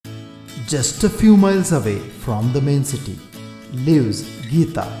Just a few miles away from the main city lives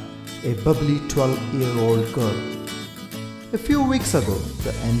Geeta, a bubbly 12-year-old girl. A few weeks ago,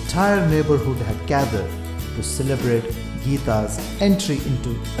 the entire neighborhood had gathered to celebrate Geeta's entry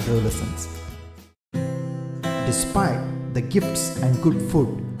into adolescence. Despite the gifts and good food,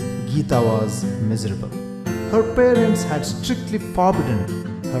 Geeta was miserable. Her parents had strictly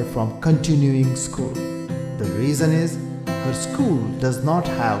forbidden her from continuing school. The reason is her school does not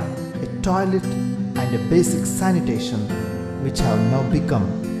have a toilet and a basic sanitation, which have now become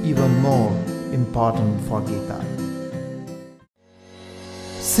even more important for Geeta.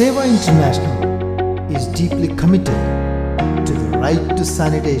 Sewa International is deeply committed to the right to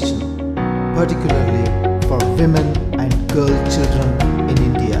sanitation, particularly for women and girl children in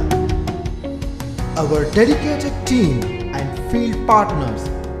India. Our dedicated team and field partners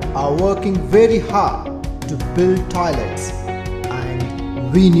are working very hard to build toilets,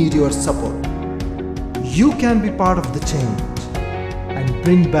 and we need your support. You can be part of the change and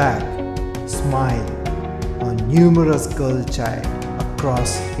bring back smile on numerous girl child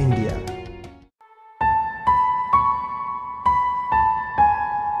across India.